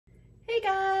Hey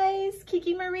guys,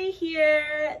 Kiki Marie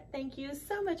here. Thank you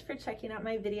so much for checking out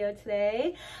my video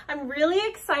today. I'm really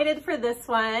excited for this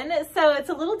one. So it's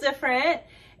a little different.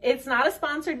 It's not a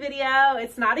sponsored video.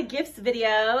 It's not a gifts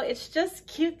video. It's just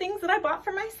cute things that I bought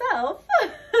for myself.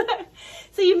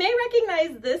 So you may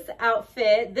recognize this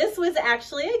outfit. This was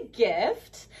actually a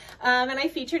gift. And I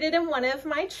featured it in one of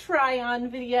my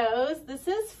try-on videos. This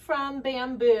is from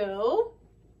Bamboo.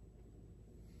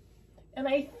 And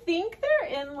I think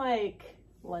they're in like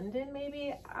London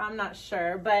maybe, I'm not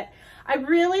sure, but I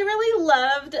really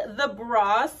loved the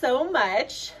bra so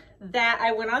much that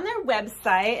I went on their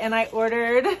website and I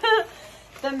ordered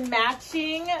the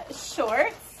matching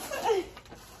shorts.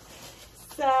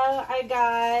 So I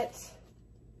got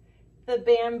the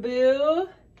Bamboo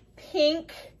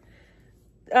pink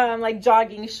like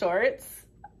jogging shorts.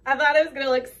 I thought it was gonna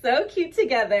look so cute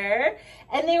together,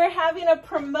 and they were having a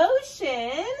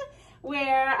promotion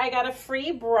where I got a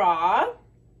free bra.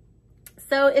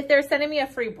 So if they're sending me a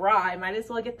free bra, I might as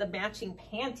well get the matching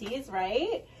panties,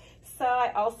 right? So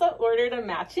I also ordered a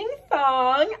matching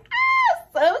thong. Ah,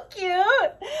 so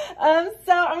cute.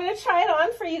 So I'm gonna try it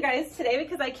on for you guys today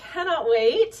because I cannot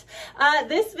wait.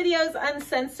 This video is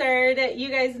uncensored. You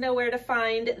guys know where to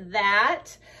find that.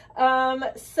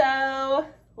 So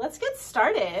let's get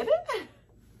started.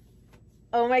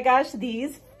 Oh my gosh,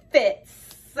 these fit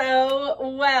so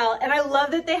well. And I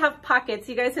love that they have pockets.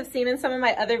 You guys have seen in some of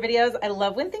my other videos, I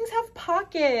love when things have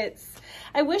pockets.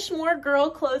 I wish more girl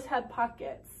clothes had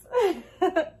pockets.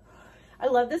 I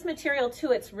love this material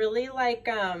too. It's really like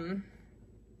thin.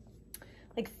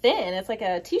 It's like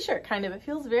a t-shirt kind of. It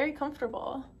feels very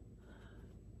comfortable.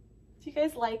 Do you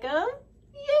guys like them?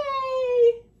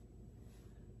 Yay!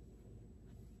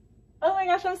 Oh my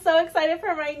gosh, I'm so excited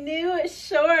for my new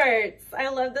shorts. I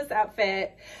love this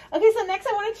outfit. Okay, so next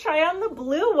I want to try on the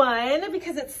blue one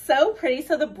because it's so pretty.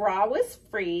 So the bra was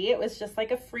free. It was just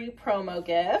like a free promo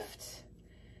gift.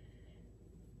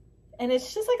 And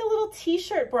it's just like a little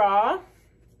t-shirt bra.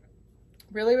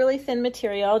 Really thin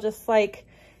material, just like,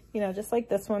 you know, just like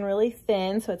this one, really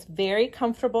thin. So it's very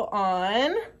comfortable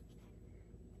on.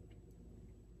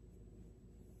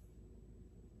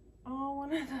 Oh,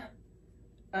 one of the...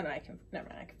 Oh no, never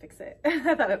mind, I can fix it.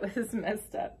 I thought it was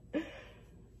messed up.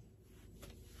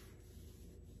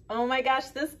 Oh my gosh,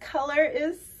 this color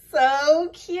is so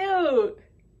cute.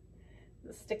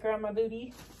 The sticker on my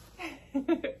booty. Oh,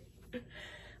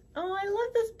 I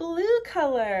love this blue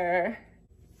color.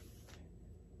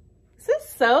 This is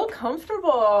so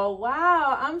comfortable.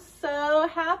 Wow, I'm so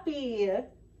happy.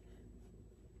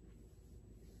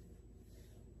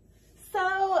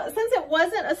 So since it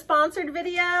wasn't a sponsored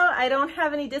video, I don't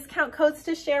have any discount codes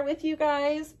to share with you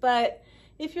guys, but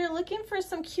if you're looking for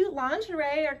some cute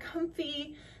lingerie or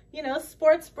comfy, you know,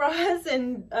 sports bras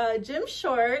and gym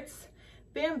shorts,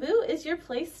 Bamboo is your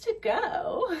place to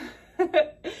go.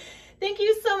 Thank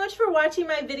you so much for watching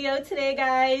my video today,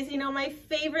 guys. You know, my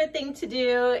favorite thing to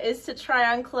do is to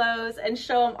try on clothes and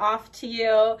show them off to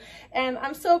you. And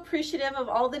I'm so appreciative of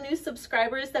all the new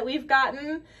subscribers that we've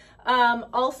gotten.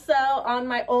 Also on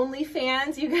my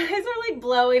OnlyFans, you guys are like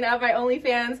blowing up my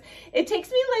OnlyFans. It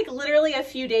takes me like literally a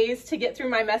few days to get through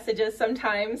my messages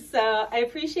sometimes, so I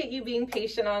appreciate you being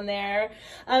patient on there.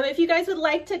 If you guys would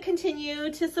like to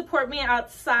continue to support me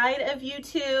outside of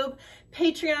YouTube,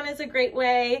 Patreon is a great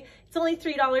way. It's only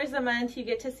 $3 a month. You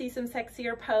get to see some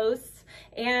sexier posts.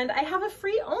 And I have a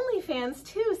free OnlyFans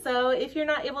too. So if you're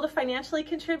not able to financially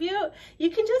contribute, you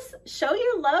can just show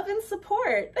your love and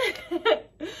support. All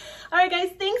right,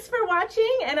 guys, thanks for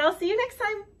watching and I'll see you next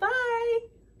time.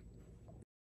 Bye.